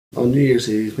On New Year's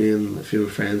Eve, me and a few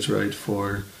friends were out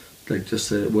for like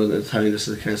just went to town just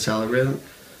to kind of celebrate it,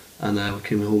 and we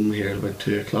came home here at about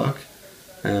 2 o'clock.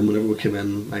 And whenever we came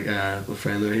in, like my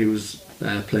friend there, he was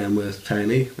playing with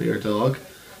Tiny, like our dog,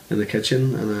 in the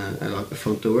kitchen, and I locked the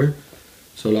front door.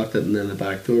 So I locked it and then the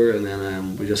back door, and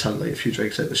then we just had like a few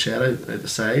drinks out the shed out the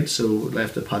side, so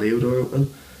left the patio door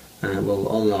open.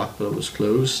 Well, unlocked, but it was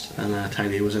closed, and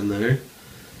Tiny was in there.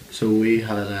 So we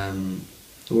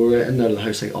were in and out of the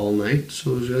house like all night,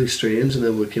 so it was really strange. And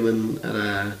then we came in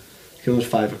at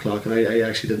 5 o'clock, and I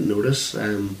actually didn't notice.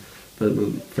 But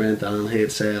my friend Dan, he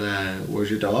had said,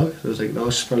 "Where's your dog?" I was like, "No,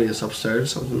 she's probably just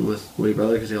upstairs, something with my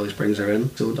brother, because he always brings her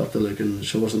in." So we went up to look, and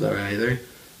she wasn't there either.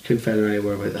 Couldn't find her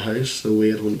anywhere about the house, so we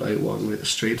had went out walking about the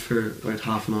street for about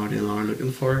half an hour to an hour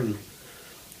looking for her, and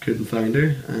couldn't find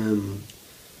her.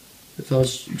 I thought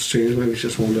it was strange, maybe she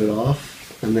just wandered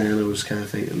off, and then I was kind of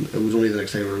thinking, it was only the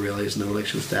next day we realised, no, like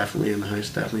she was definitely in the house,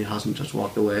 definitely hasn't just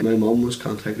walked away. My mum was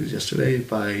contacted yesterday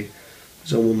by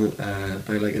someone,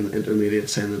 by like an intermediate,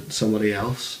 saying that somebody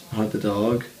else had the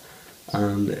dog,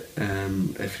 and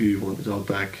if you want the dog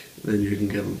back, then you can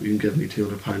give me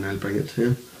 £200, I'll bring it to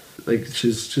him. Like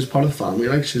she's part of the family,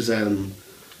 like she's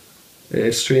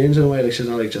it's strange in a way, like she's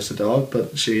not like just a dog,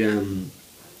 but she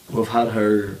we've had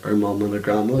her mum and her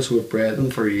grandma, so we've bred them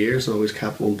for years and always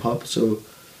kept one pup, so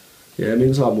yeah, it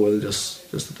means a lot more than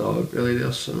just a dog really to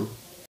us, so.